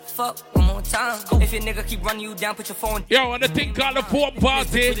fuck one more time. If your nigga keep running you down, put your phone. Yo, and the thing called the phone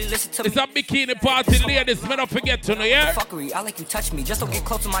party. It's a bikini party, ladies. Man, don't forget to know, yeah? Fuckery, I like you touch me, just don't get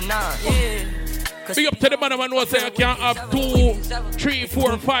close to my nine. Yeah. Big up to the man who say I can't have 2, 3,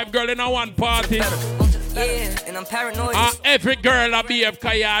 4, 5 girls in a one party. Yeah, and I'm paranoid. Every girl I be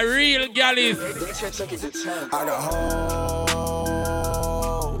cause you're a real galley. I got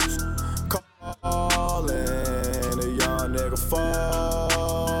hoes calling a young nigga phone.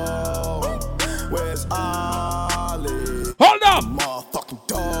 Where's Ollie? Hold up! Motherfucking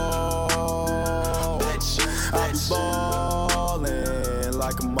dog. I'm ballin'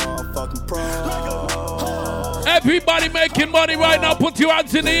 like a motherfucking pro. Everybody making money right now. Put your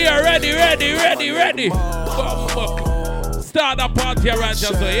hands in the air. Ready. Start the party right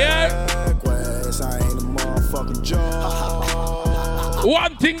just so, yeah?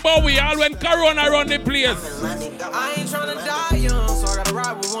 One thing about we all when Corona run the place. I ain't tryna die young, so I gotta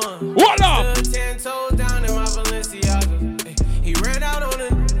ride with one. What up? 10 toes down in my Balenciaga. He ran out on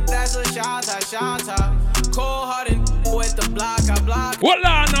it. That's a shot. Cold hearted with the block, I block. What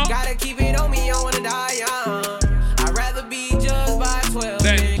up now? Gotta keep it on me, I wanna die young. I'd rather be judged by 12.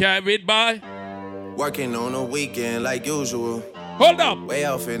 Then carried by. Working on a weekend like usual. Hold up. Way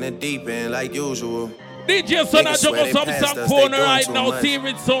off in the deep end like usual. DJ Son I jump on some phone right now. See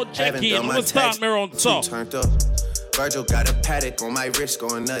it so check in. We'll start me around so. Turned up. Virgil got a paddock on my wrist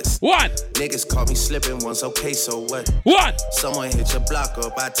going nuts. What? Niggas caught me slipping once, okay, so what? What? Someone hit your block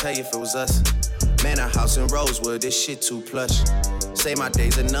up, I tell you if it was us. Man, a house in Rosewood, this shit too plush. Say my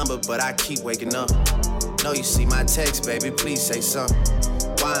day's a number, but I keep waking up. No, you see my text, baby, please say something.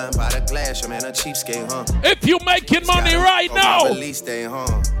 Wine by the glass, your man a cheapskate, huh? If you making money right now. Release day, huh?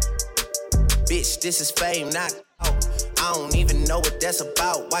 Bitch, this is fame, not out. I don't even know what that's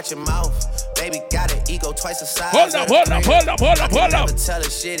about. Watch your mouth. Baby got an ego twice the size. Hold up. Tell her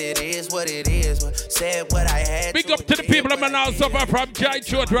shit, it is what it is. Said what I had. Big up to the people that now suffer from Jai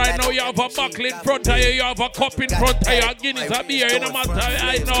Throat right now. You have a buckle in front of you. You have a cup in front of you. A Guinness, a beer in a matter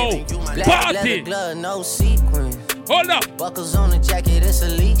right now. Party. Glove, no sequins. Hold up. Buckles on the jacket, it's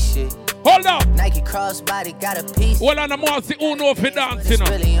elite shit. Hold up. Nike crossbody got a piece. Well, I'm more see who know if you dancing.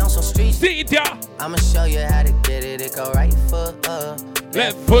 Really on some street. See it, yeah. I'ma show you how to get it. It go right foot up.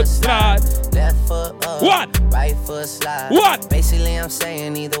 Left foot slide. Left foot up. What? Right foot slide. What? Basically, I'm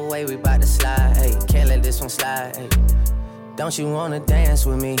saying either way, we bout to slide. Hey, can't let this one slide. Hey, don't you wanna dance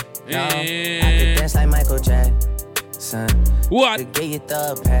with me? No, I could dance like Michael Jackson. What? To get you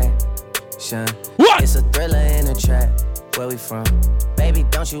the passion. What? It's a thriller in a trap. Where we from? Baby,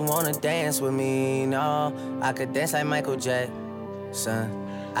 don't you wanna dance with me? No, I could dance like Michael Jackson.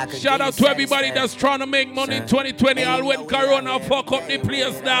 Shout out to everybody that's trying to make money in 2020. All when Corona fuck up the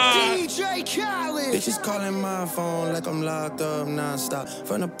place now. DJ Khaled. Bitches calling my phone like I'm locked up non-stop.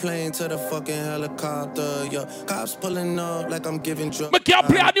 From the plane to the fucking helicopter. Yeah, cops pulling up like I'm giving drugs. But can't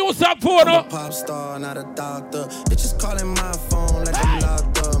play a new song for no. I'm a pop star, not a doctor. Bitches calling my phone like I'm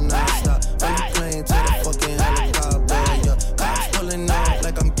locked up non-stop. From the plane to the fucking helicopter. Yeah, cops pulling up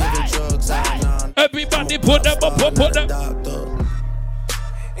like I'm giving drugs. Everybody put them up, put them.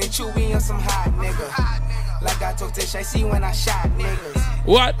 And Chewy on some hot nigga. Like I told Tish, I see when I shot niggas.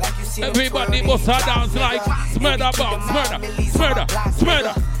 What? Like Everybody must have dance like smurder bomb, smurder.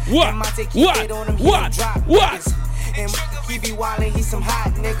 What? And he be wildin', he some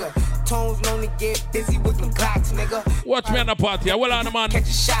hot nigga. Tones known to get busy with them clocks, nigga. Watch me on the party, well on the man. Catch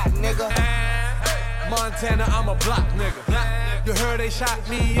a shot, nigga. Montana, I'm a block nigga. You heard they shot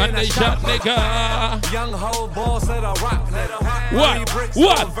me and they shot nigga. Young hoe ball said I rock nigga. What?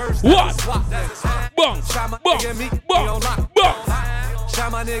 Bong. Shot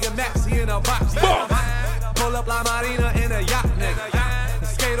my nigga Maxie in a box. Pull up La Marina in a yacht nigga.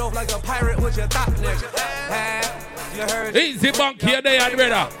 Skate off like a pirate with your thought nigga. You heard easy bunk here they are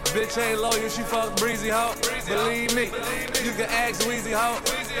brother. Bitch ain't loyal, she fuck breezy hoe. Believe me, you can ask Weezy hoe.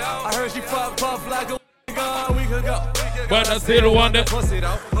 I heard she fuck puff like a we could go. But I still want it.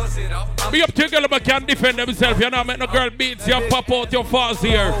 Be up to your girl but can defend themselves. You know, make no girl beats you, pop out your fast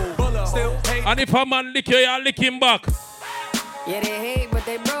here. And if a man lick you, you lick him back. Yeah, they hate, but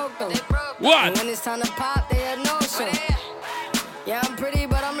they broke though. What? And when it's time to pop, they a no-show. Yeah, I'm pretty,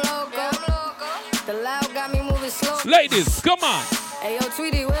 but I'm loco. The loud got me moving slow. Ladies, come on. Hey, yo,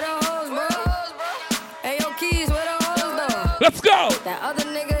 Tweety, where the hoes, bro? Hey, yo, Keys, where the hoes, though? Let's go. That other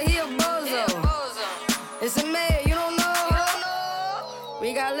nigga, he a bozo. It's a mayor, you don't know.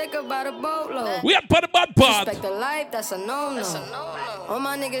 We got liquor by the boatload. We up on the bad part. Respect the life, that's a no-no. All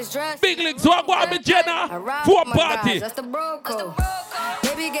my niggas dressed. Big leagues, what about me, Jenna? For party. That's the bro code.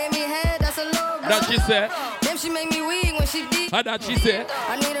 Baby gave me head, that's a low. That she said. Damn, she make me weak when she deep. That she said.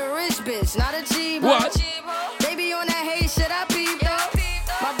 I need a bitch, not a cheap. What? They be on that hate shit, I peep though.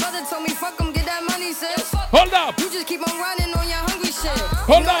 My brother told me, fuck them, get that money, sis. Hold up. You just keep on running on your hungry shit.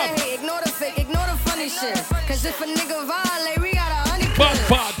 Hold ignore up. The hate, ignore the fake, ignore the funny shit. Cause if a nigga violate, we got 100 Bad quid.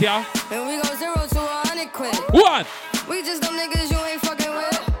 part, yeah. And we go 0 to 100 quid. What? We just them niggas you ain't fucking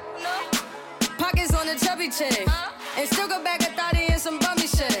with. Pockets on the chubby chick. And still go back a thotty and some bummy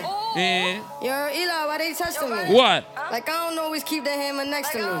shit. Yo, Eli, why they testing me? What? Like I don't always keep the hammer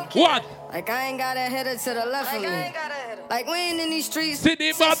next to me. What? Like I ain't got a header to the left of me. Like we ain't in these streets.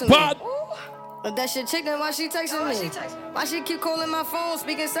 City bad texting part. me. But that shit chicken, why she texting me? Why she keep calling my phone,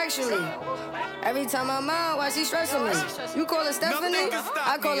 speaking sexually? Every time I'm out, why she stressing me? You call her Stephanie?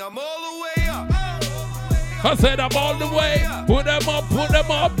 I call her. I'm all the way up. I said I'm all the way. Put them up, put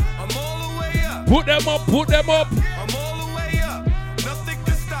them up. I'm all the way up. Put them up, put them up. I'm all the way up. Nothing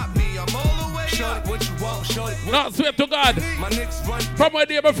can stop me. I'm all the way up. Shorty, what you want, shorty? No, swear to God. My niggas run. From my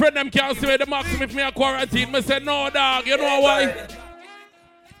dear my friend, them can't see the maximum if me a quarantine. Me say no, dog. You know why?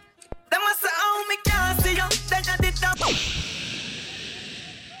 Them must have owned me, can't see you. They got it up.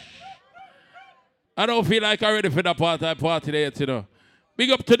 I don't feel like I'm ready for that party there, you know.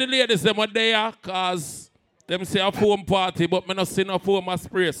 Big up to the ladies, them are there, cause them say a foam party, but me not see no foam a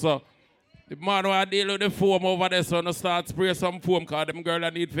spray, so the man who I deal with the foam over there, so no start spray some foam, cause them girl I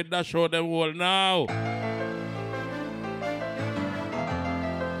need for that show them all now.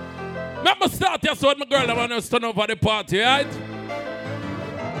 Remember start your son, my girl, I want to stand over the party, right?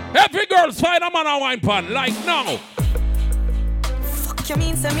 Every girl's find a man a wine pan, like now. Fuck you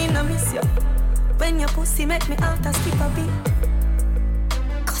mean, say me no miss you. When your pussy make me out a skip a beat.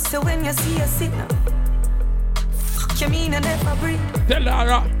 Cause so when you see you sit now. Fuck you mean I never breathe. Tell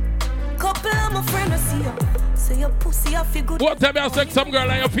Lara. Couple of my friends see you. Say your pussy I feel good. What time you sex some girl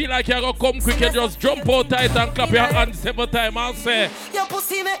and you feel like you're gonna come quick, you just jump out tight and clap your hands 7 times and say, your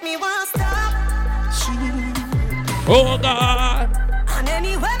pussy make me want stop. oh God. And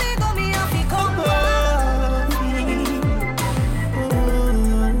anywhere me go me have to come home.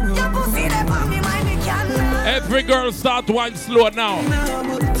 Your pussy they for me mind me can't. Every girl start wine slow now.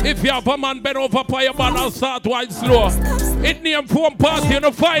 If you have a man bend over for your man and start wine slow. It name foam party, you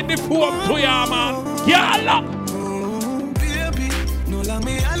know find the foam to your man. Girl. Baby, no let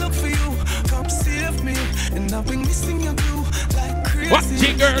me I look for you. Come save me. And I've been missing your glue like crazy. What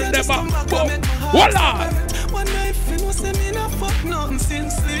the girl never? Voila. One night fin was send me no fuck nothing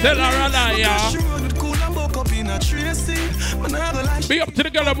since then. Tell her a lie, yeah. Be up to the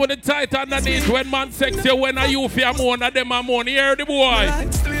girl with the tight underneath. When man sex you, when are you for your moan, and them a moan. Hear the boy.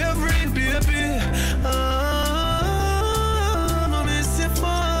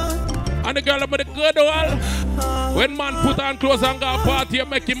 And the girl with the good one. When man put on clothes and go party, you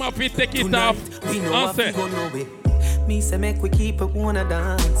make him happy, take it off. And say, me say make we keep it wanna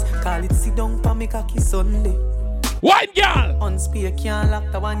dance. Call it sit down for me cocky Sunday. wine girl. On spear can't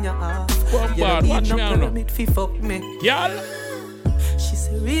lock the one you have. One bad, watch me out. Fuck me. Girl. She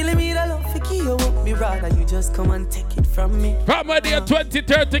said, really me the love for you up. Me rather you just come and take it from me. From my day 20,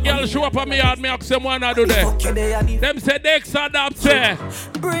 30 girl show up on me yard, me ask them one I do there. Them say next adapt say.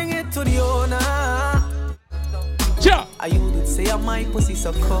 Bring it to the owner. Sure. I you did say my pussy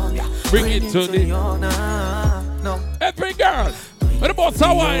so cold. Bring it to the owner. No. Every girl. What about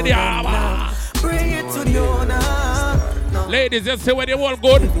some wine, yeah? Bring it to the owner. No. Ladies, you see when you all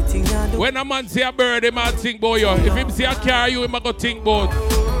good. When a man see a bird, he might think about you. If him see a car, you might go think about.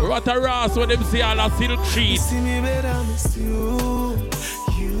 What a rass when him see all a silk sheet.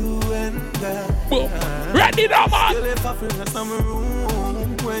 Boom. Ready now, man.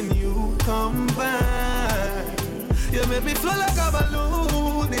 When you come back, you make me flow like a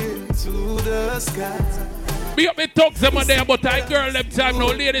balloon into the sky. Be up the talk them there, but I girl them time now.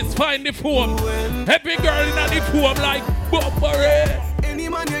 Ladies find the foam. Every girl in the foam like bumper. Any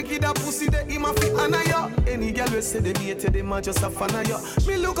man you give that pussy that him a fit honor you. Any girl we say they hated them a just a fan of you.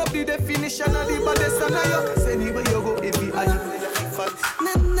 Me look up the definition of the baddest honor you. Cause anywhere you go, every eye you play your FIFA.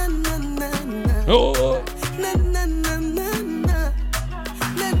 Na na na na na. Oh. Na na na na na.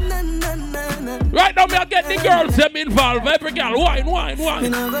 Na na na na na. Right now, me I get the girls them involved. Every girl, wine. Me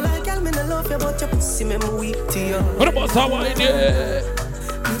no go like girl, me no love you, but your pussy me weak to you. What about some wine, yeah?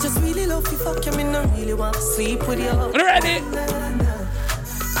 Me just really love you, fuck you, me no really want to sleep with you. Ready?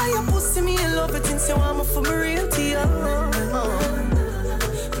 I your pussy me in love it since you want me for me real to you.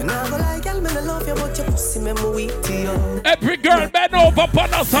 Me no go like girl, me no love you, but your pussy me weak to you. Every girl bend over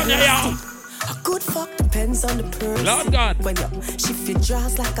upon us on your A good fuck depends on the person. Lord God. When you shift your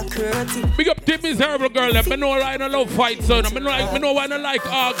dress like a curtain. Big up to miserable girl. I know I don't love fight, son. I know I don't like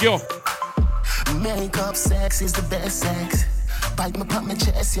argue. Makeup sex is the best sex. Bite me pop my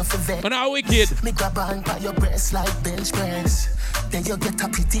chest, you for vet. And how wicked? Me grab on by your breast like bench press. Then you get a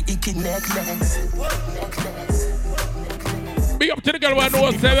pretty icky necklace. Big up to the girl who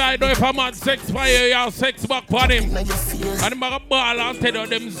knows say I know if a man sex for you, you have sex back for him. And the man ball and tell you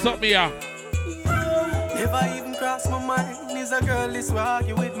them something here. Never even cross my mind. Is a girl this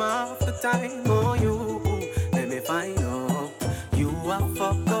argue with me half the time. Oh, you, let me find out. You are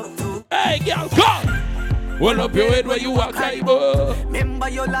fucked up too. Hey, girl, come! Hold up your head where you are climb up. Remember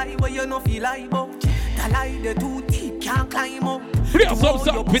your lie where you no feel like up. The lie the too deep can't climb up. Play some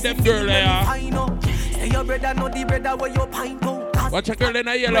song with them girl there. Say your brother know the brother where you pint out. Watch a girl in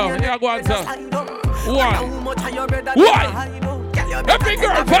a yellow. Here go on, sir. Why? Every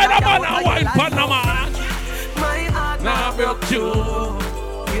girl find a man and wine for no man. Now milk you.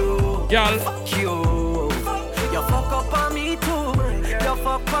 Girl. Fuck you. You fuck up on me too. You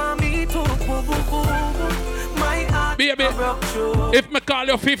fuck on me too. Baby, if me call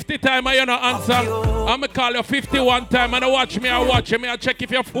you 50 times and you no answer, and me call you 51 times and I watch me, I check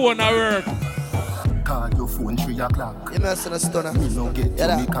if your phone a work. Call your phone 3 o'clock. You must have a stunner. Me no get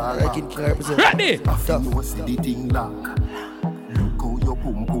to me call back. Ready? After you see the thing lock. Look how your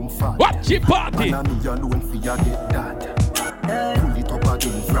boom boom fat. Watch your party. And I me alone for you get that. Pull it up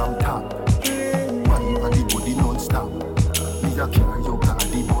again from top. Money on the body non-stop. Me a carry your car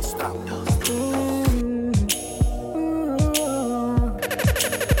the bus stop.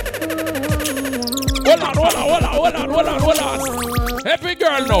 Hold on. Every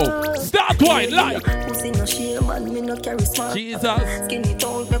girl know. Start wine like. Jesus. Skinny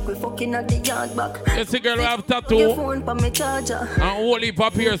tone, make we fucking at the yard back. You see girl who have tattoo. And holy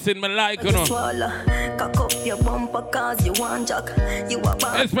piercing me like, you know. Cock up your bumper cause you want jack. You a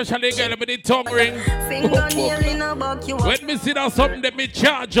bad. Especially girl with the tongue ring. Fingernail in a back, you when me see that something that me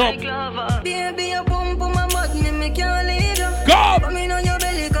charge up. Baby, a bump on my butt, me can't lead you. Go! Come in on your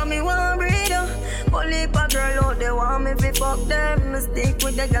belly, cause me want breathe you. Only a girl out there want me fi fuck them. Me stick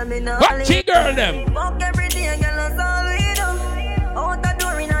with the girl, me not what she girl them? Fuck every day, girl, that's all we do. Out the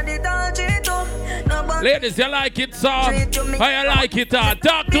door, in the tall street, too. Ladies, you like it, sir? How you like it,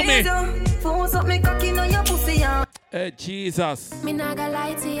 talk to me. Force up me cocky on your pussy, yeah. Hey, Jesus. Me not gonna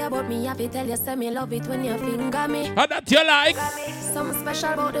lie to you, but me have to tell you, say me love it when you finger me. How that you like? Something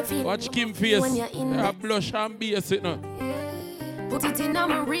special about the feeling. Watch Kim face. When you're in I blush and bass it now. Put it in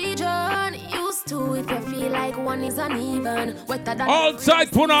my region. Used to if you feel like one is uneven. Wetter than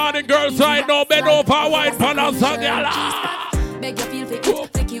outside put on the girl side, no bed over white pan outside the beg you feel fit.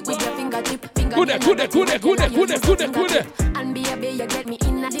 Take it with your fingertip. Good. And baby, you get me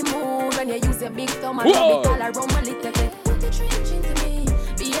in the mood when you use your big thumb and rub it all around my little bit. Put the trench into me.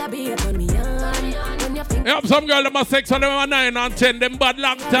 Baby, put me on. When you think. Yep, some girl them are 6 and them are 9 and 10. Them bad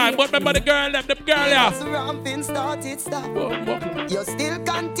long time. But remember the girl, them girl, yeah. You still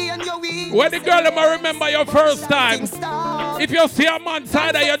contain your weed. When the girl them remember your first time. If you see a man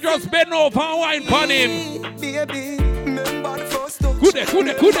side, you just bend over and wine pon him. Baby, remember the first touch. Good. The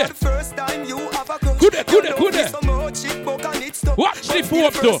first time you have a crush. Good. Watch the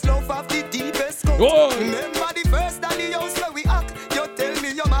fourth though. Oh. Remember the first time the house where we act. You tell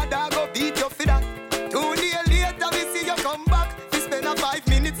me your mother go beat you for that. 2 days later we see you come back. We spend 5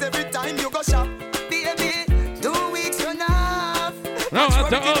 minutes every time you go shop. Baby, 2 weeks run off. No, I'm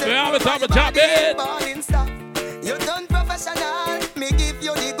talking job it. You done professional. Me give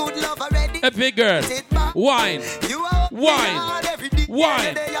you the good love already. Every girl, wine. You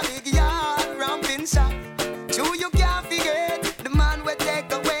can't forget the man will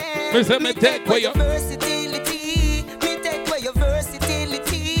take away. Me take away your versatility. Me take away your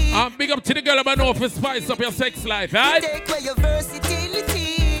versatility. Big up to the girl about know if you spice up your sex life, right? Take away your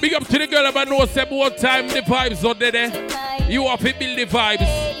versatility. Big up to the girl about know say more time the vibes out there. You have to build the vibes.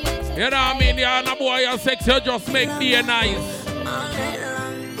 You know what I mean? You're a boy, your sex, you just make me nice.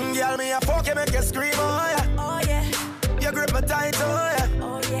 Girl, me a fuck you, make you scream, oh yeah. Oh yeah. You grip my tight, oh yeah.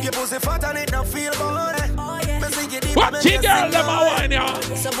 Oh yeah. Your pussy fat and it don't feel good, eh. Oh yeah. Me sink you deep. What you girl, them a wine, yeah.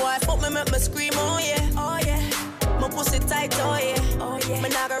 So boy, fuck me, make me scream, oh yeah. Oh yeah. My pussy tight, oh yeah. Oh yeah. Me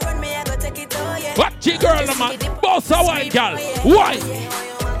nah go run, me I go take it, oh yeah. What you girl, them a boss a wine, girl. Why?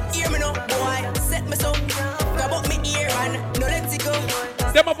 Hear me now, boy. Set me so. Grab up me ear and no let it go.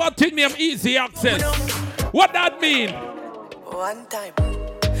 Them have a thing named easy access. What that mean? One time.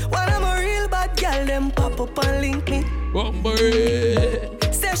 When I'm a real bad girl, them pop up and link me.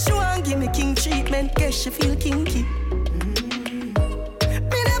 Say she want give me king treatment, guess she feel kinky. Me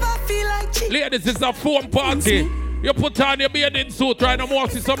never feel like cheap. Ladies, it's a foam party. You put on your bathing suit, trying to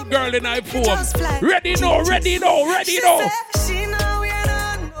watch see some girl in a foam. Ready now. She know we are not.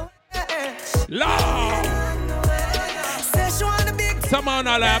 Lord. Say she want some man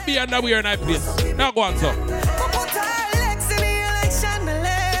I'll be underwear in that place. Now go on, sir.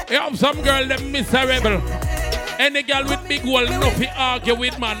 You have some girl that miserable. Any girl with big hole, nothing argue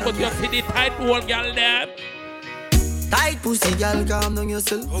with man, but you see the tight hole girl there. Tight pussy, girl, calm down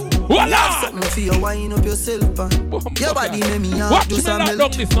yourself. Voila! Something for you, wind up yourself. Your body make me watch me not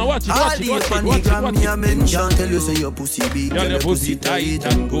dog this now, watch it. Me a mention, tell you say your pussy big, your pussy tight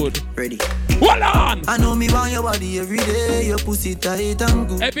and good. Ready. Voila! I know me want your body every day, your pussy tight and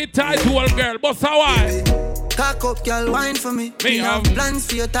good. Every tight hole girl, but how why? Cock up, girl, wine for me. Me have plans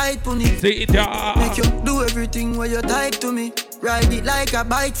for your tight pony. See it, yeah. Make you do everything while you're tight to me. Ride it like a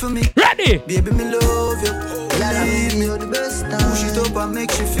bike for me. Ready? Baby, me love you. Leave me, you're the best time. Push it up and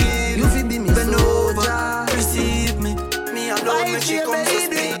make you feel. You feel be me. Bend over, receive me. Me alone when she comes to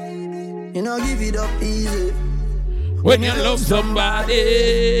speak. You know, give it up easy. When you love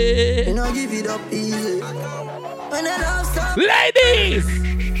somebody. You know, give it up easy. When you love somebody. Ladies!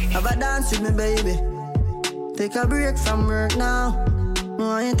 Have a dance with me, baby. Take a break from work now.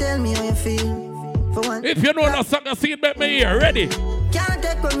 No, you tell me how you feel. For one. If you know that song, I see it, make me here. Ready? Can't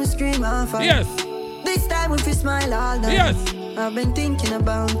take when we scream off. Yes. This time if you smile all night. Yes. I've been thinking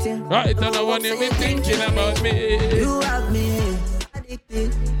about you. Right, and I want you be thinking about me. You have me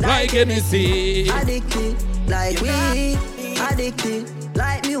addicted. Like anything. Addicted. Like weed. Addicted.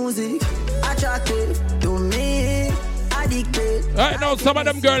 Like music. Attracted to me. Addicted. Right now, some of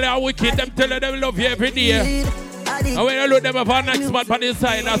them girls are wicked. Them tell them love you every day. And when you look them up on next man for this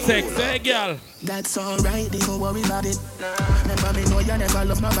side of sex, hey girl. That's alright, don't worry about it. Remember me know you never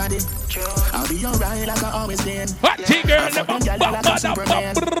love my body. I'll be alright like I always been. What girl?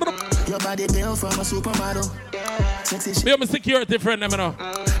 Your body built from a supermodel. Sexy me have a security friend, them know.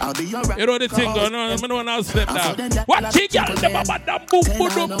 I'll be alright. You know the thing going on, I don't want to step down. What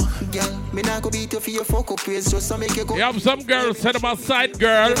girl? Me not go beat you for your fuck up praise just to make you go. You have some girls set up a side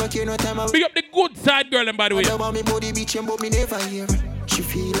girl. Big up the good side girl, and by the way. She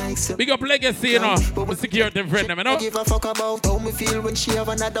feel like so. Big up legacy, you know. The security friend, you know. Give a fuck about how me feel when she have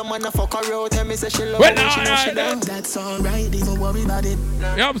another man a fuck her out. Tell me say she love well, me, she know she down. That's alright, don't worry about it.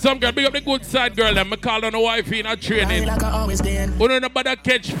 You have some girl, big up the good side girl, and me call on the wife in a training. Like I always did. Who don't nobody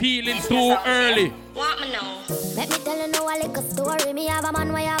catch feelings too early. Want me know? Let me tell you now a little story. Me have a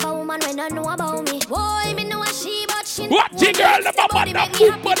man, why have a woman when don't know about me. Boy, me know a she, but she what the girl, the body make me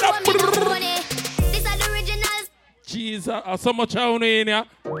happy, this is the original. Jesus, so much I want in here.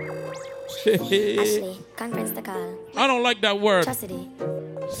 Ashley, conference the call. I don't like that word. Chastity.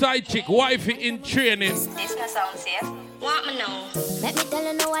 Side chick, wifey in training. This not sound safe. Want me know? Let me tell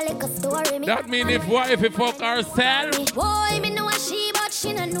you now a little story. That mean if wifey fuck herself. Boy, me know a she, but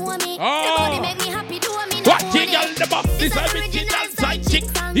she don't know me. Oh. The body make me happy, do me. What she girl the box? This is original side chick.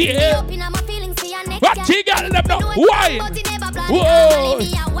 Yeah. What she girl the box? Why? Whoa.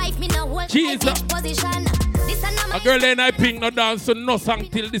 Jesus. A girl ain't I ping no dance to no song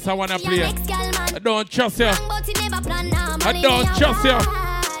till this I wanna play. I don't trust you. I don't trust you.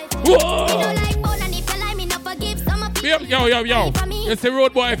 Whoa. Yo. You see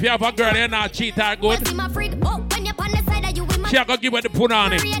road boy, if you have a girl you're not cheat her good. She gonna give her the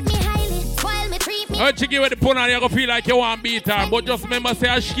punani. When she give her the punani, you gonna feel like you want beat her. But just remember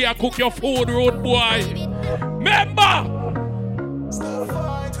say she cook your food, road boy. Remember.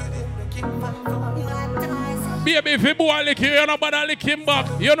 Baby, if you boy lick you, you know about to lick him back.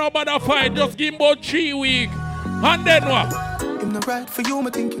 You know about to fight, just give him about 3 weeks. And then what? I'm not right for you, I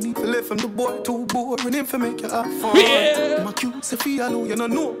think you need to live from the boy too boring him for make you have fun. Yeah. My cute Sophia, you know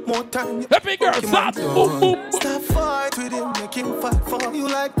no more time. Every girl stop, boom, boom. Stop fight with him, make him fight for you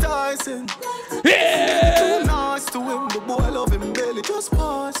like Tyson. Yeah. Too nice to him, the boy love him barely, just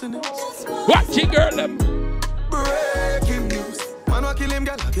passing it. Watch it, girl, them. Breaking news. Man, what kill him,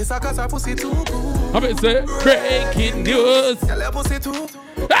 girl? Guess I got her pussy too good. I mean, say, breaking news. Girl, her pussy too.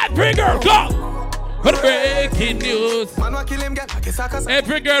 Every girl, go! Breaking news. Man, what kill him, girl? Guess I got her.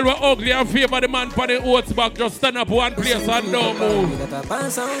 Every girl was ugly and favor the man for the oats back. Just stand up one place and don't move. Girl, you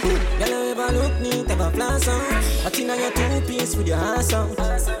ever look neat, ever flash out. I think I got 2 piece with your ass out.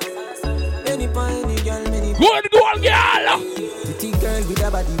 Any girl, many. Good girl. Pretty girl with a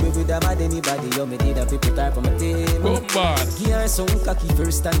body, with a bad anybody. You me did a people type on my table. Good man. Give her some cocky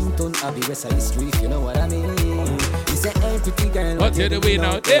first time, turn Abbey West Side Street, you know what I mean. He said, hey, pretty girl, what you doing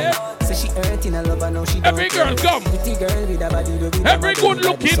out there? Say she hurting a lover, now she don't. Every girl, come. Pretty girl with a body, with every good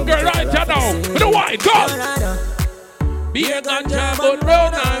looking girl right now. With the white, come. Be a ganja, but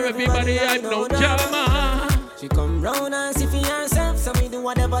round her, everybody have no drama. She come round and see for herself, so we do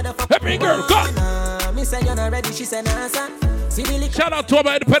whatever the fuck. Every girl, come. Me say you're not ready, she said nah son. Shout out to all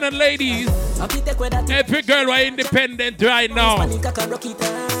my independent ladies. Every girl who are independent right now.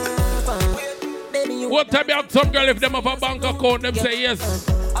 What time you have some girl if them have a bank account, them say yes.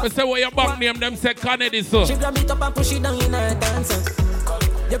 I say what your bank name, them say Kennedy, so. She grab it up and push it down in her dance.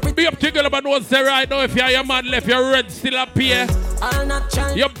 Be up to girl about what say right now. If you're your man left, your rent still appear.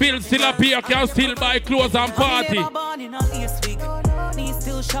 Your bill still appear. You can still buy clothes and party.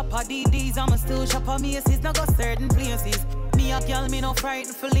 Still shop at DDs, I'm still shop at Macy's. Now got certain places. Me a girl, me no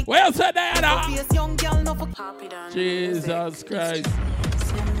frightened for link. Where you say that? Young girl, no for Jesus Christ.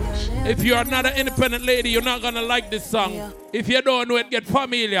 If you're not an independent lady, you're not gonna like this song. If you don't know it, get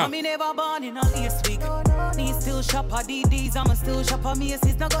familiar. Me never born in a last week. Me still shop at DDs, I'm still shop at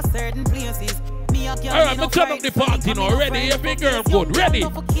Macy's. Now got certain places. Me a girl, alright, me turn up the party now. Ready? Every girl good. Ready?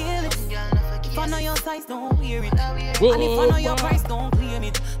 If I know your size, don't wear it. And if I know your price, don't claim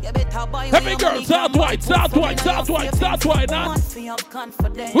it. You better buy. Every girl, start white, start white, start white, start white, now.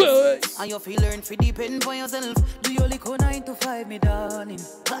 And you feel learn to depend on yourself. Do your liquor 9 to 5, me darling.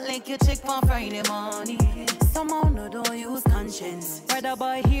 Not like you check for Friday morning. Somehow no don't use conscience. Rather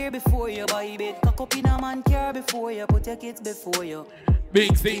buy here before you buy bed. Cock up in a man car before you put your kids before you.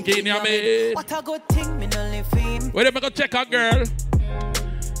 Big thinking, you made. What a good thing, me no live fame. Wait a minute, go check a girl.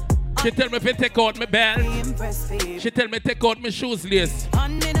 She tell me if I take out my belt. She tell me take out my shoes lace.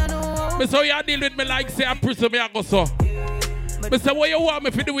 Me say you deal with me like say I'm prison me I go so. Me say what you want me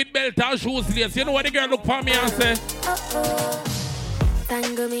to do with belt and shoes lace. You know what the girl look for me and say?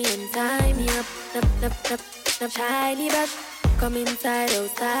 Tangle me and tie me up. Nap shiny brush. Come inside,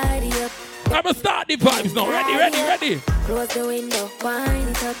 outside up. I'ma start the vibes now. Ready. Close the window, wind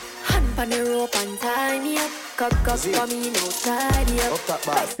it up. Hand on the rope and tie me up. Cock for me, no tidy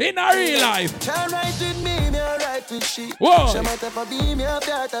up. In a real life. Can't ride with me alright with she. Whoa. She might have a B, me have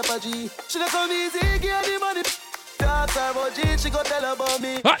that type of G. She don't come easy, get the money. Talk about G, she go tell about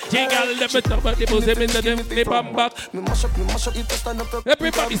me. Hot girl, let me talk about the pussy, me tell them flip and back. Me mash up, if you stand up.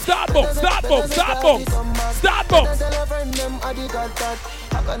 Everybody, start box. Tell a friend them, I did that.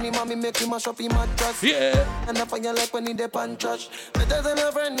 I got him, mommy make him mash up, he mattress. Yeah. And I find you like when he dip and trash. Tell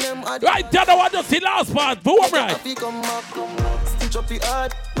a friend them, I did. Right, the other one just the last part. Boom, right. Come back, stitch up the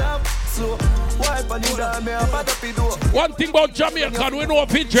heart, now, slow. Wipe on the door, me a bad up the door. One thing about Jamaican, we know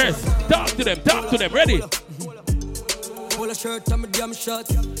if he dress. Talk to them, ready? Polo shirt and my damn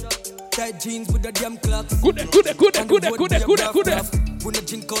shorts. Tight jeans with the damn clocks. Good. When I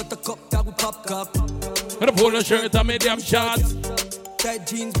drink out the cup, that we pop cup. And a polo shirt and my damn shorts. Tight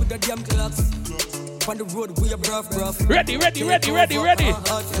jeans with the damn clocks. On the road, we are rough. Ready. Skin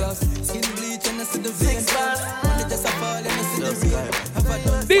bleach and I see the veins.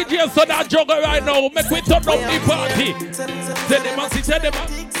 DJ so that juggle right now. Make we turn up the party. Tell them.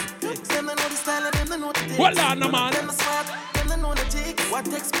 Well on, man. What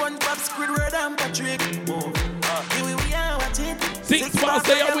takes SpongeBob, Squidward, and Patrick? Here we are, watch it. 6 past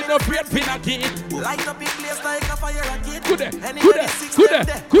there with no afraid pinnacle. Light up in place like a fire rocket.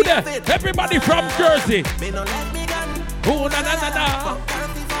 Good. Everybody from Jersey. Me no let me gun. Oh, na.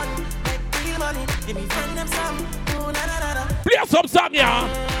 Give me friend them some. Oh, na. Play some song, yeah.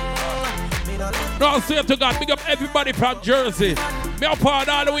 No, I swear to God, big up everybody from Jersey. Me up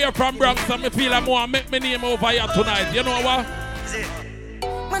all the way from Bronx, and me feel I'm more make me name over here tonight. You know what?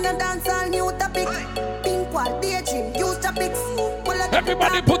 When I dance all new topic, pink wall, daydream, use topics.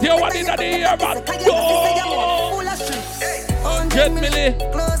 Everybody put your one in the air, man. Go! 100 milli.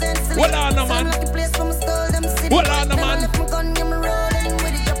 Well on, man. Well on, man.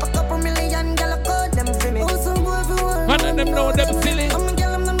 And then them know them silly.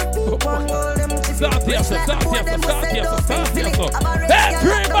 Start here, so.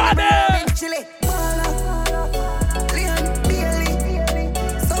 Everybody!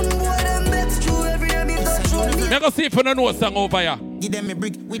 Let us see if you don't know a song over here. Give them a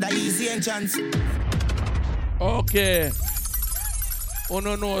brick with a easy entrance. Okay. Oh,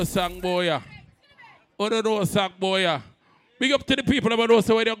 no, no song, boy. Big up to the people about those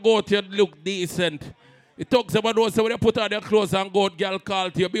where they go to look decent. It talks about those where they put on their clothes and go, girl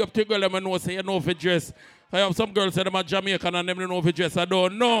call to you. Big up to girl and know say you know if you dress. I have some girls say them are Jamaican and them don't know if you dress. I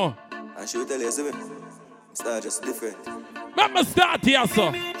don't know. And she will tell you, it's not just different. Mama start here,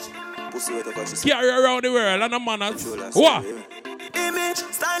 so. Carry around the world and the manners. What? Image,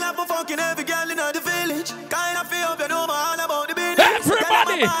 style up for fucking every girl in the village. Kind of feel you know all about the business.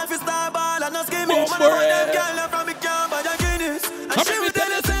 Everybody!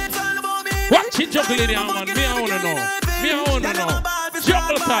 Watch it juggling here, man. Me I wanna know.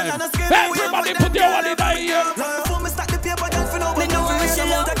 Juggle time. Everybody put your one in the ear.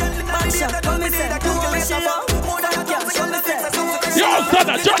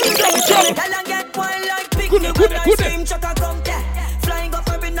 that. Jump. Good.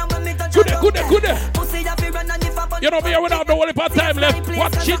 You know me, without no only part time left.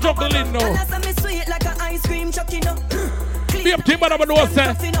 What she juggling now? Be up to him, but no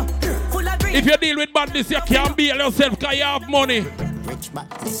say. If you deal with badness, you can't bail yourself because you have money. Rich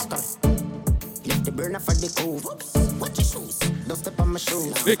badness, lift the burner for the cove. Watch your shoes. Don't step on my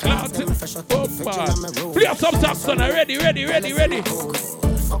shoes. The clout. Play up some Saxon. Ready.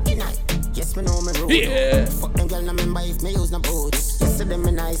 Fucking night. Yes, me know me road. Yeah. Fuck them girl, no member if me use no boat. Yesterday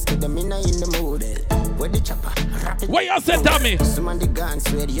me nice, today me not in the mood. Where the chopper? What you said, Tommy? Some of the guns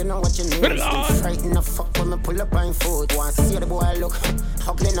ready, you know what you need. Frightened the fuck when me pull up on foot. Want to see the boy look,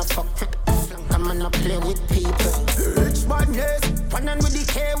 ugly no fuck. I'm gonna play with people. Rich man, yes. Running with the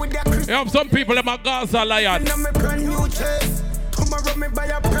K with the Chris. You have some people in my Gaza lion.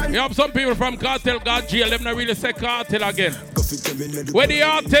 You have some people from Cartel got jail. Them not really say Cartel again. Where the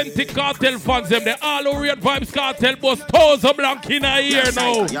authentic Cartel fans them, the all who real vibes Cartel boss toes of blank in a ear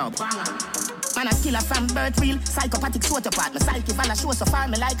now. Man a killer from birth real, psychopathic sort of part. My psyche van a show so far,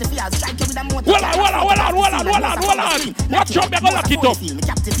 me like to feel strike you with a motor. Hold on. Watch out, me go lock it up. Me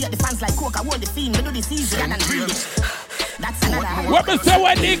captivate the fans like coke, I hold the fiend. Me do this easy and breathe it. That's another. What me say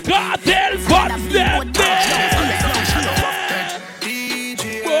when the Cartel fans them there?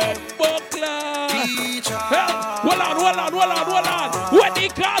 Hold on. When the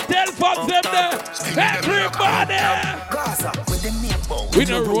Cartel fans them there, everybody. We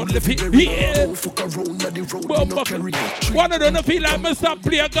don't roll the feet. Yeah. One of them feel like me stop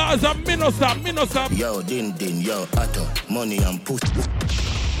play Gaza. Me no stop. Yo, din, yo, Atto, money and push.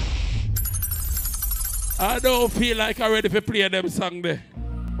 I don't feel like I'm ready to play them song there.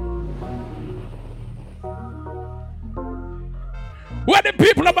 When the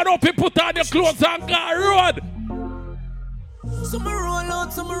people about open put on their clothes and go road. Some roll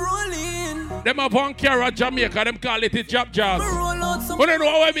out, some roll in. Them have one carry Jamaica, them call it a jab. Some roll out, some but they know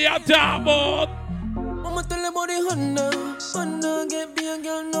what we are talking about. Mama tell them about the Honda, get me a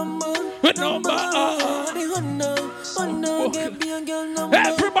girl number. The Honda, get me a girl number.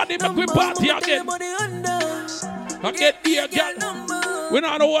 Everybody make we party again. I get here, girl. We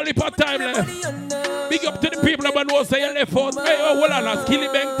don't know only part time left. Big up to the people that know say you left out. Hey, hold on, skilly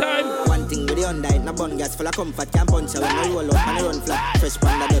bank time. One thing with the Honda, it no bun gas full of comfort. Can't punch when I roll up and I run flat. Fresh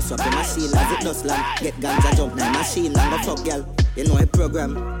panda dust up the machine as it does land. Get guns and jump now machine and the fuck girl. You know a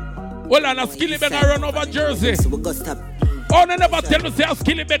program. Hold on, skilly bank I run over Jersey. So we go stop. Oh, no, never tell me say a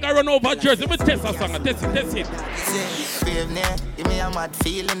skilly beg I run over Jersey. Let me test a song. Test it. Give me a mad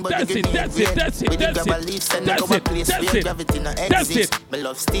feeling, but that's it. That's it. My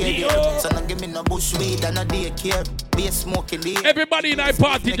love stay so now give me no bush weed and no daycare. Be a smoking day. Everybody in our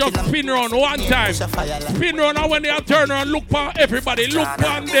party just spin around one time. Spin around and when they turn around, look for everybody. Look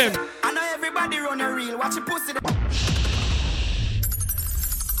on them. I know everybody run a reel. Watch your pussy.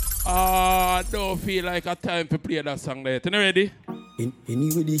 I don't feel like a time to play that song there. You ready?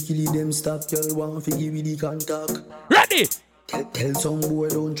 Anyway, they kill them stop, tell one figure with the contact. Ready? Tell some boy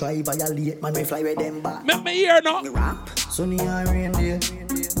don't try violate, man, me fly with them back. Make me hear now. Sunny and rain day,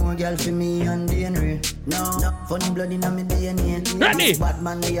 more girl for me and DNA. No, funny blood in my DNA. Ready? Bad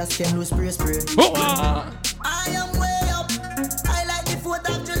man, they ask him to spray. Oh, I am way up. I like the 4th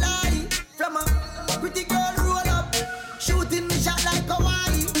of July. From a pretty girl roll up, shooting me shot like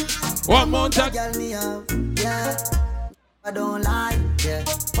Hawaii. One more time. Girl me up, yeah. I don't lie, yeah.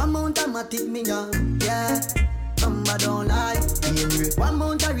 One more time I take me up, yeah. I don't lie. One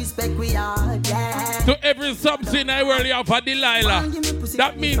month of respect we are, yeah. To every something I world you have a Delilah.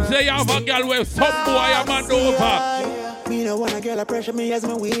 That means they have a girl where some boy a man over. Me no want a girl a pressure me as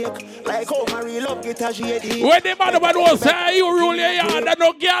me wake. Like how my real love get a shady. When the man will say you rule your yard and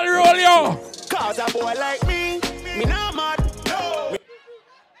no girl rule you. Cause a boy like me no mad.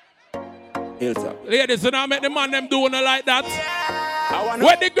 Ladies, you know make the man them doing it like that.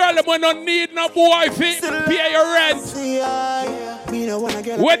 When the girl them will not need no boy fit pay your rent.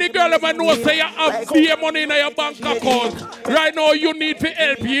 When the girl them know say you have beer money in your bank account. Right now you need to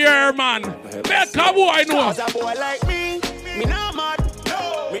help your man. Make a boy know. Cause a boy like me no mad.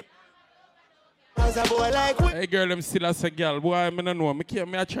 Cause a boy like me. Hey girl, them still as a girl. Boy, I don't know. I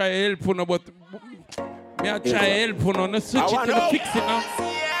try help you, but I try help you. No switch it to fix it now.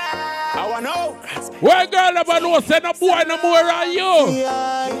 I wanna know. Where girl ever know say no boy no more on you?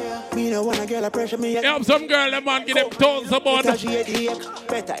 Me no want a girl a pressure me. You have some girl them man give them tons about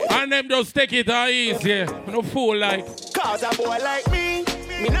and them just take it easy. No fool like. Cause a boy like me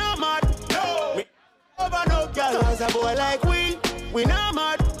no mad. Me over no girl. Cause a boy like we no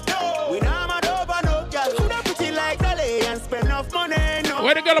mad. We no mad over no girl. Coulda pretty like Dolly and spend enough money. No.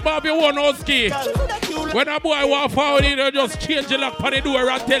 girl about your one house key. When a boy walk forward, you just change the lock on the door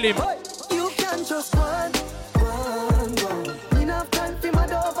and tell him. You can just one. Enough time for my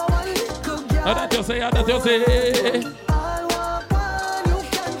dog for one little girl. How that you say, how that you say? I want one, you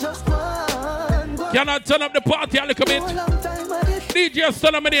can just one. Can I turn up the party a little bit? DJ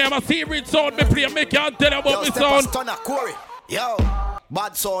son of my name, I see rich sound me play, me can't tell you about me sound. Yo,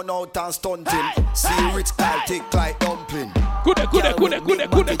 bad sound out and stunting. See rich style tick like dumpling. Good.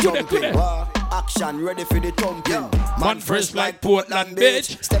 Action ready for the thumping. Man fresh like Portland,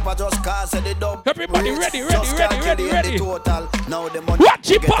 bitch. Step a just cause of the dump. Everybody ready. Total. Now the money. Watch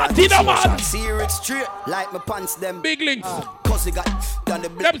the party now, man. See rich straight like my pants them. Big links. Cause they got done the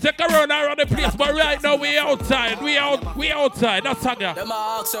them say corona around the place, but right now we outside. We outside. That's Saga. Them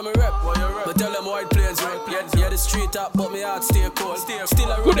ask me rep. But tell them white planes rep. Yeah, the street up, but me heart stay cold.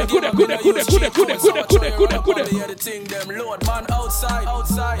 Still a good. Yeah, the thing them load man outside.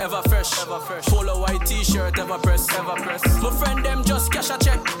 Ever fresh. Polo white t-shirt, ever press. My friend them just cash a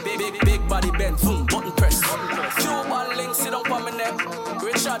check. Big body bent, button press. 2-1 links, sit up on my neck.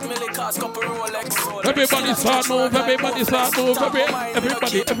 Richard Millie cars, couple Rolex. Everybody start move. Everybody start move.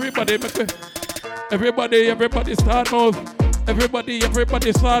 Everybody start move. Everybody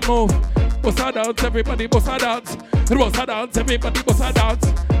start move. Bossa dance, everybody bossa dance. Bossa dance, everybody bossa dance.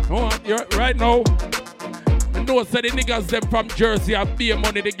 Right now. No, say the niggas them from Jersey have beer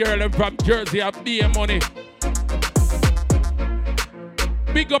money. The girl them from Jersey have beer money.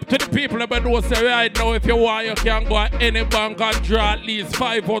 Big up to the people that know say right now if you want you can go at any bank and draw at least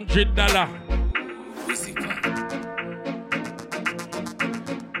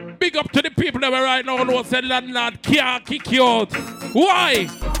 $500. Big up to the people that right now know say landlord can't kick you out. Why?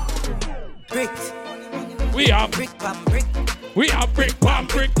 Bricks. We have brick pam brick. We have brick pam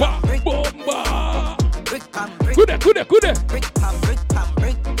bomba. Brick pam brick. Good. Brick pam brick.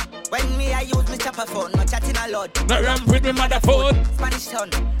 When me I use my chopper phone, no chatting a lot. No ramp with me mother phone. Spanish town.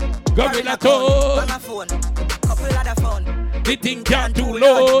 Gorilla tone. Mama phone. Couple other phone. The thing can't do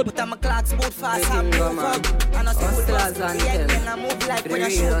load. But I'm a clock boot fast. I'm move up. And I move like when I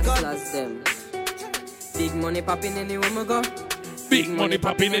shoot gun. Big money popping anywhere we go. Big money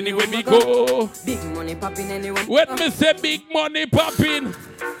popping anywhere we go. Big money popping anywhere. When me say big money popping.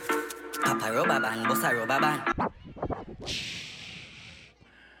 Papa rubber band, bossa rubber band.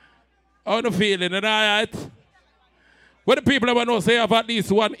 How the feeling, alright? What the people ever know say have at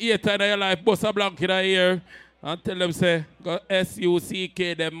least one ear in your life, bossa blank in your ear, and tell them say, go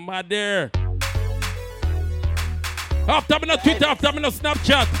SUCK them mother. After me no Twitter, after me no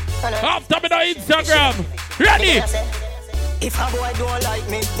Snapchat, after me no Instagram. Ready? If a boy don't like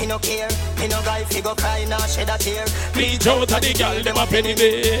me no care. Me no guy fi go cry, nah shed a tear. Bleach out of the girl, them a penny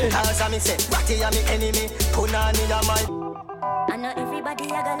me. Cause I me say, Ratty a me enemy. Punani a my. I know everybody a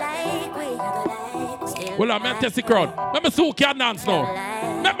go like we. Well, I'm test the crowd. Let me see who can dance now.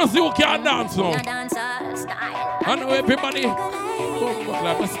 Let me see who can dance now. I know everybody.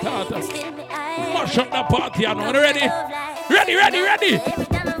 Let me start. Mash up the party, I know. Ready? Ready.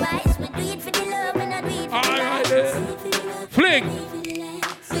 Alright then. Fling.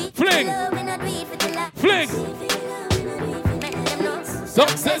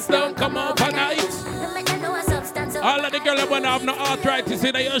 Success don't come overnight. All of the girls that have no arthritis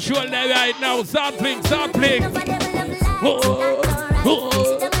in your shoulder right now. Start fling. Good.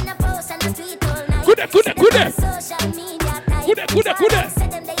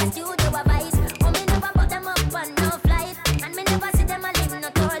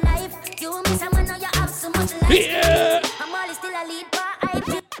 Yeah.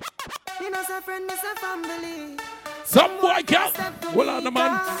 Some boy can't. Hold on, the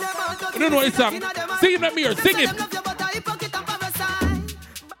man. You don't know his song. Sing it, Amir. Sing it.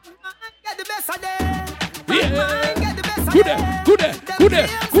 Yeah.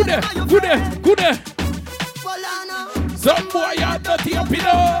 Good. Some boy are dirty up, you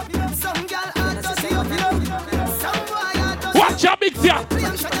know. Watch your mix here.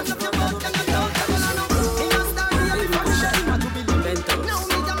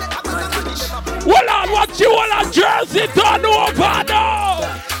 Hold on, watch you all on Jersey, turn over now.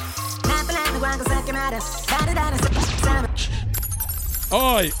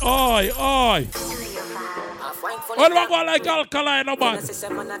 Oi. What do I go like alkaline, no man?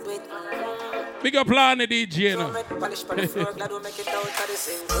 Big up plan the DJ, no?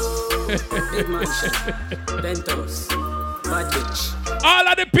 All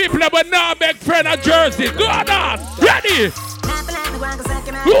of the people that were not big friend of Jersey, go on. Ready?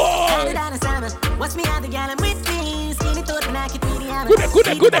 Good.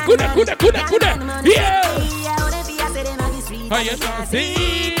 Yeah. I am not see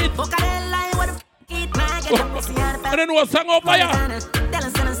it. I don't know what song over here.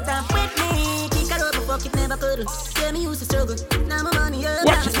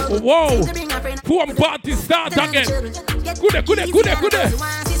 Watch it. Whoa. Poor party start again. Good.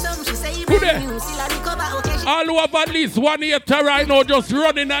 All who have at least 1 year to right now just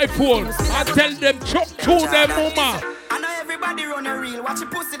running iPhone and tell them chop through them mama. Everybody run a reel, watch your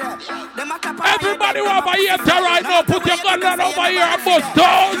pussy there. Everybody who have a year to right now, put your gun on over here and bust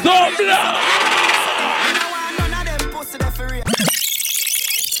down some blood.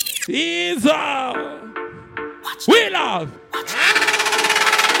 Easy. We love.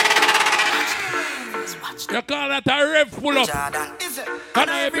 You call that a rev pull up. And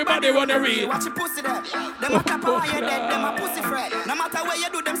everybody wanna read. Watch your pussy there. Them a tap on your dead, them a pussy fret. No matter where you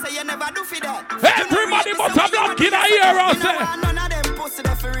do, them say you never do for that. Everybody must have block in a ear, I say. None of them pussy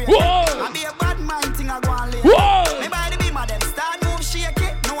there for real. Whoa. I be a bad mind thing I go and live. Whoa. Me by the beam of them start move shake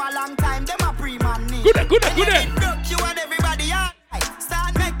it. No a long time, them a pre-man need. Good. You and everybody,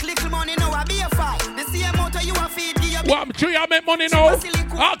 start make little money now, I be a fight. The same motor you a feed, give you. What, I'm sure you make money now?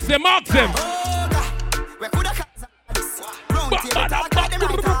 Ask them. We coulda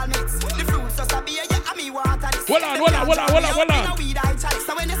Hold on.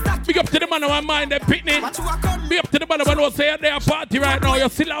 Big up to the man who mind them picnic. Big up to the man who say they're a party right now. You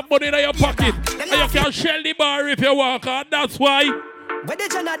still have money in your pocket. And you can shell the bar if you walk out. That's why. Where the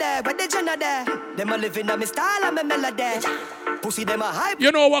Jenna there? Them a living on me style and me melody. Pussy them a hype.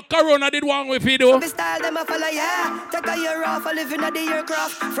 You know what Corona did wrong with you though? Me style them a follow, yeah. Take a year off, a living at the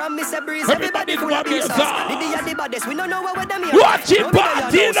aircraft. From Mr. Breeze, everybody full of beer sauce. The baddest, we don't know what them here. Watch it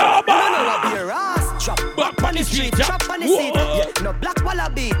party now, man. Drop back on the street, drop on the seat. Yeah, no black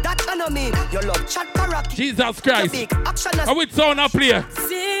wallaby, that I know me. Your love chat parakeet. Jesus Christ. How it sound up here?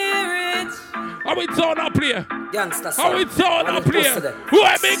 Serious. How it sound up here? Youngster. How it sound up here? Who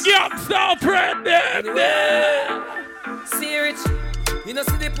a big youngster friend them? Serious. You know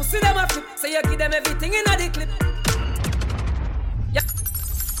see the pussy them a flip. So you give them everything in the clip. Yeah.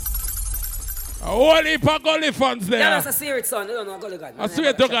 A whole heap of gully fans there. Yeah, that's a serious son. You don't know gully God. I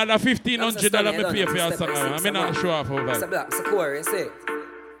swear to God, $1,500 me pay for your song. I mean, not show off over. It's a black, it's a core, you see.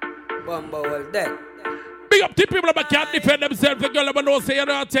 Bumbo well dead. Big up to people that can't defend themselves. The girl that don't say you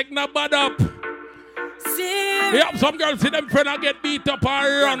don't take no bad up. Serious. You have some girls see them friend and get beat up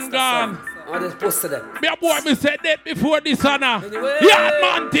and run gone. I just posted them. Me a boy, me said that before this, Anna. Yeah,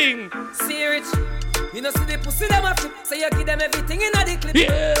 man thing. Serious. You know see the pussy them a flip. So you give them everything in the clip.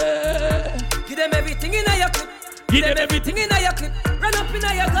 Yeah. Give them everything in your clip. Give them everything in your clip. Run up in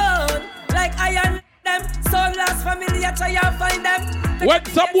your gun. Like iron them. Sunglass family, I try and find them. When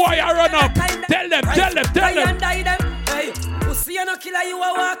some boy I run up, tell them. Hey, pussy you no killer, you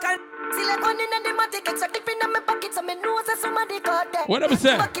a walk and see like one in the matic, exotic in my pocket, so me know that somebody got them. What am I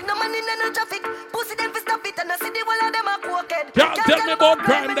saying? Fucking no money in the traffic, pussy them for stop it, and I see the wall of them a crooked. Can't tell me about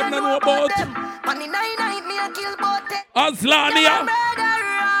crime, them don't know about. Money 9 me a kill both them. Aslania.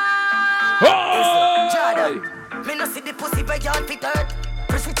 Oh! Me no see the pussy by your feet hurt.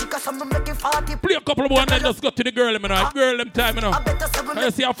 Play a couple more and then just go to the girl, right? Girl, them time, you know. I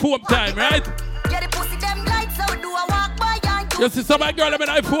see a foam time, right? Get the pussy them lights out, do a walk by and you see some girl, them in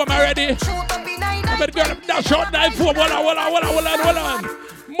iPhone already. I bet girl, them dash out the iPhone. Hold on.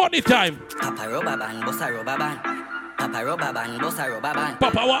 Money time. Papa rubber band, bossa rubber band. Papa rubber band, bossa rubber band.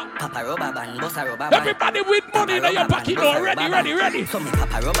 Papa what? Papa rubber band, bossa rubber band. Everybody with money in your pocket now. Ready. So me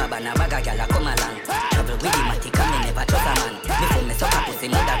papa rubber band, a bag a gyal a come along. Travel with the matic and me never trust a man. Before me suck a pussy,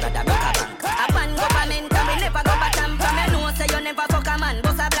 me da rather broke a bank. A pan government and we never go back and from me know say you never fuck a man,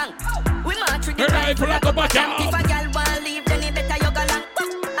 bossa blank. We march with the rifle like a back camp. If a gyal want leave, then he better you go long.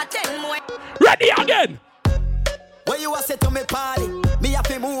 A 10 more. Ready again. When you a say to me party, me have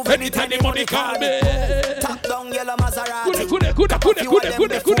to move anytime the money call me. Top down yellow Maserati. Good.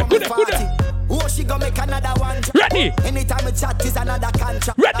 Oh, she gon' make another one. Ready. Anytime we chat is another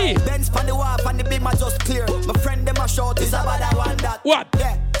contract. Ready. Benz pan the wharf and the beam are just clear. My friend them a short is about that one that. What?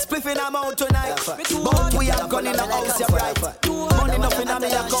 Yeah, spliffing a mount tonight. But we have gun in the house, you're right. Money nothing on me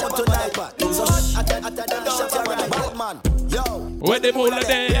account tonight. So bad man. Yo, where the bulla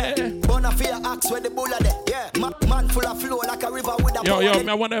there? Bonafide axe where the bulla there. Yeah, man full of flow like a river with a. Yo,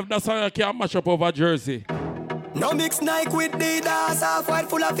 me wonder if that song can mash up over Jersey. No mix Nike with Adidas, half white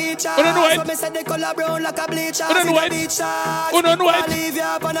full of features. I don't know it. So me say they color brown like a bleacher. I don't know it. I don't know it. Leave you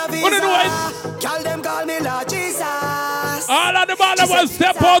up on a visa. I don't know it. Call them call me Lord Jesus. All of the ball will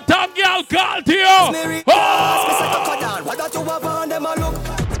step out and girl call to you. Oh! Why don't you have on them a look?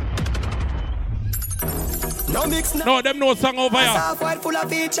 No mix. No, them no song over here. Soft white full of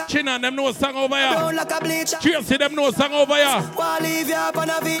feature. China, them no song over here. Brown like a bleacher. Tracy, them no song over here. Wanna leave you up on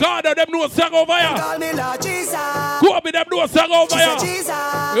a V. Carter, them no song over here. Call me Lord Jesus. Go up with them no song over here. Jesus.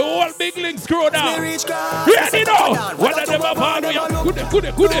 The whole big link screw down. Ready now. What are them about? Good.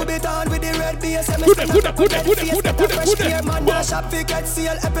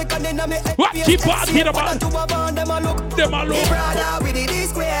 What keep partying about? Them a look.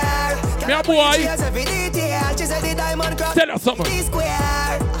 Me a boy. Tell us something.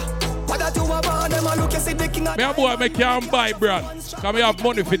 Me a boy, me can't buy brand. Cause me have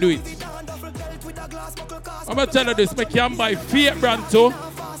money for do it. I'm gonna tell you this, me can't buy fake brand too.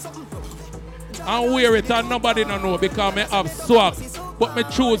 And wear it and nobody don't know because me have swag. But me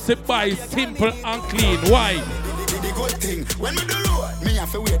choose to buy simple and clean. Why? The good thing. When me do road, me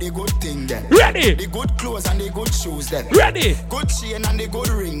have to wear the good thing then. Ready? The good clothes and the good shoes then. Ready? Good chain and the good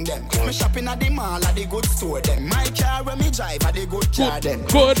ring then. Me shopping at the mall at the good store then. My car when me drive at the good car then.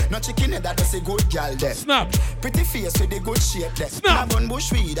 Good. No chicken head that does a good girl then. Snap. Pretty face with the good shape then. Snap. Bun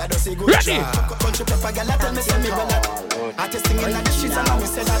bush weed that does a good Ready? Country pepper girl tell me say me well that. Artist singing like the streets and I me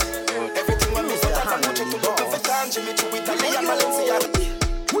say that. Everything when me say that I'm watching to look for time. Jimmy to Italy and Balenciaga.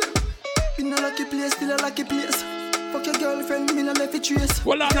 In a lucky place, still a lucky place. Fuck your girlfriend, me no left it trace.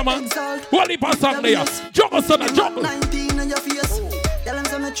 Hold on, man. What if I song there? Juggle, son, juggle. 19 on your face. Tell them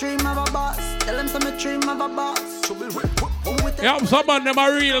some dream of a boss. Tell them some dream of a boss. You have someone them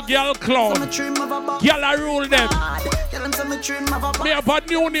a real girl clown. Girl a rule them. Me have a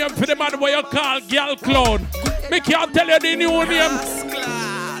new name for the man what you call girl clown. Me can't tell you the new name.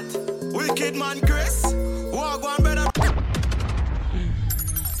 Wicked man Chris. Walk one better.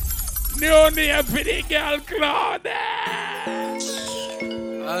 New name for the girl clown.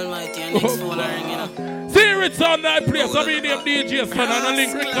 Almighty and next phone ringing up. See it sound like place. I mean them DJ son and a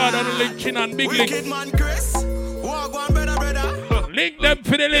link record and a link chin and big link. Wicked man Chris. Walk one better brother. Link them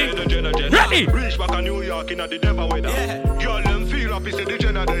for the link. Ready? Reach back to New York in the devil weather. Girl them feel happy say the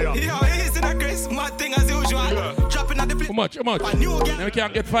Jenna there. Yo, he's in a Chris. Mad thing as usual. Dropping at the place. How much? Now we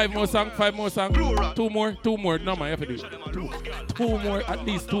can't get 5 more songs. 2 more. No man, you have to do it. Two more, at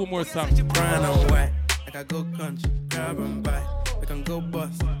least 2 more songs. Brown and white, like I go country, grab and buy. We can go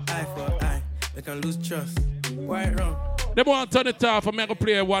bust, eye for eye. We can lose trust. White wrong. They want to turn it off and I'm going to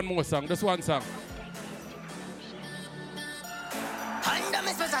play one more song. Just one song.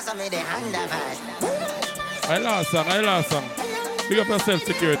 I last song. Big up yourself,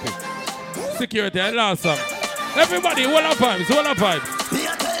 security. I last song. Everybody, hold up vibes.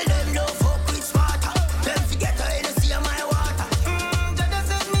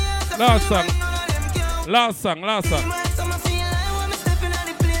 Last song.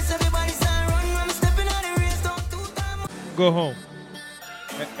 Go home.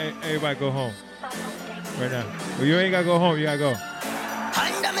 Everybody go home. Right now. Well, you ain't gotta go home, you gotta go.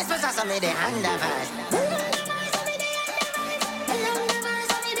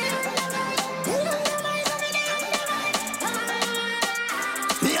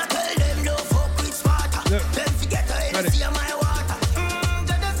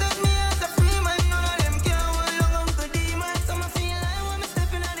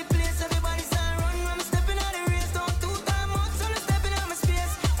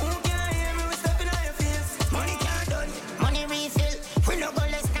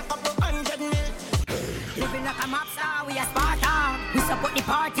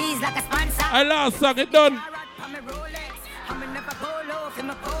 I last song, it done.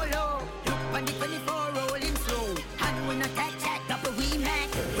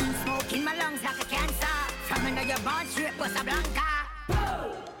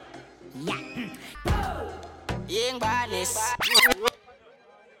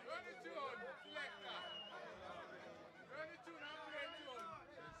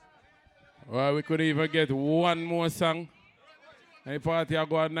 Well, we could even get one more song. And the party I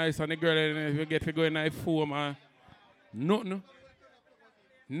go out nice and the girl and we get to go in a foam and nothing.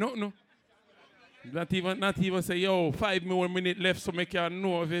 Not even say, yo, 5 more minutes left so make you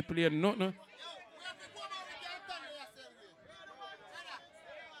know if they play nothing.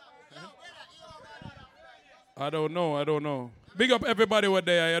 I don't know. Big up everybody over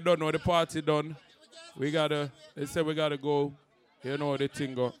there. You don't know the party done. They say we gotta go. You know the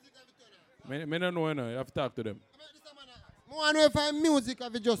thing go. Me don't know, you have to talk to them. I want to find music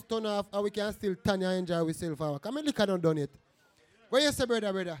if we just turn off and we can still turn and enjoy ourselves. Come on, look at done it. What you say,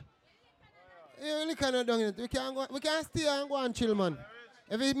 brother? Yeah, look at done it. We can stay and go and chill, man.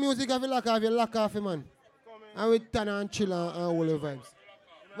 If it's music if you lock off, man. And we turn and chill and all the vibes.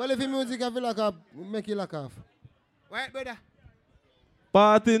 Well, if it's music if you lock off, we make you lock off. Right, brother?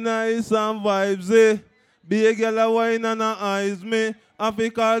 Party nice and vibes, eh? Be a girl a wine and a eyes me. I fi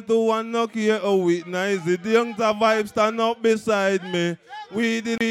call to one no care how it nice. The young vibes stand up beside me. We did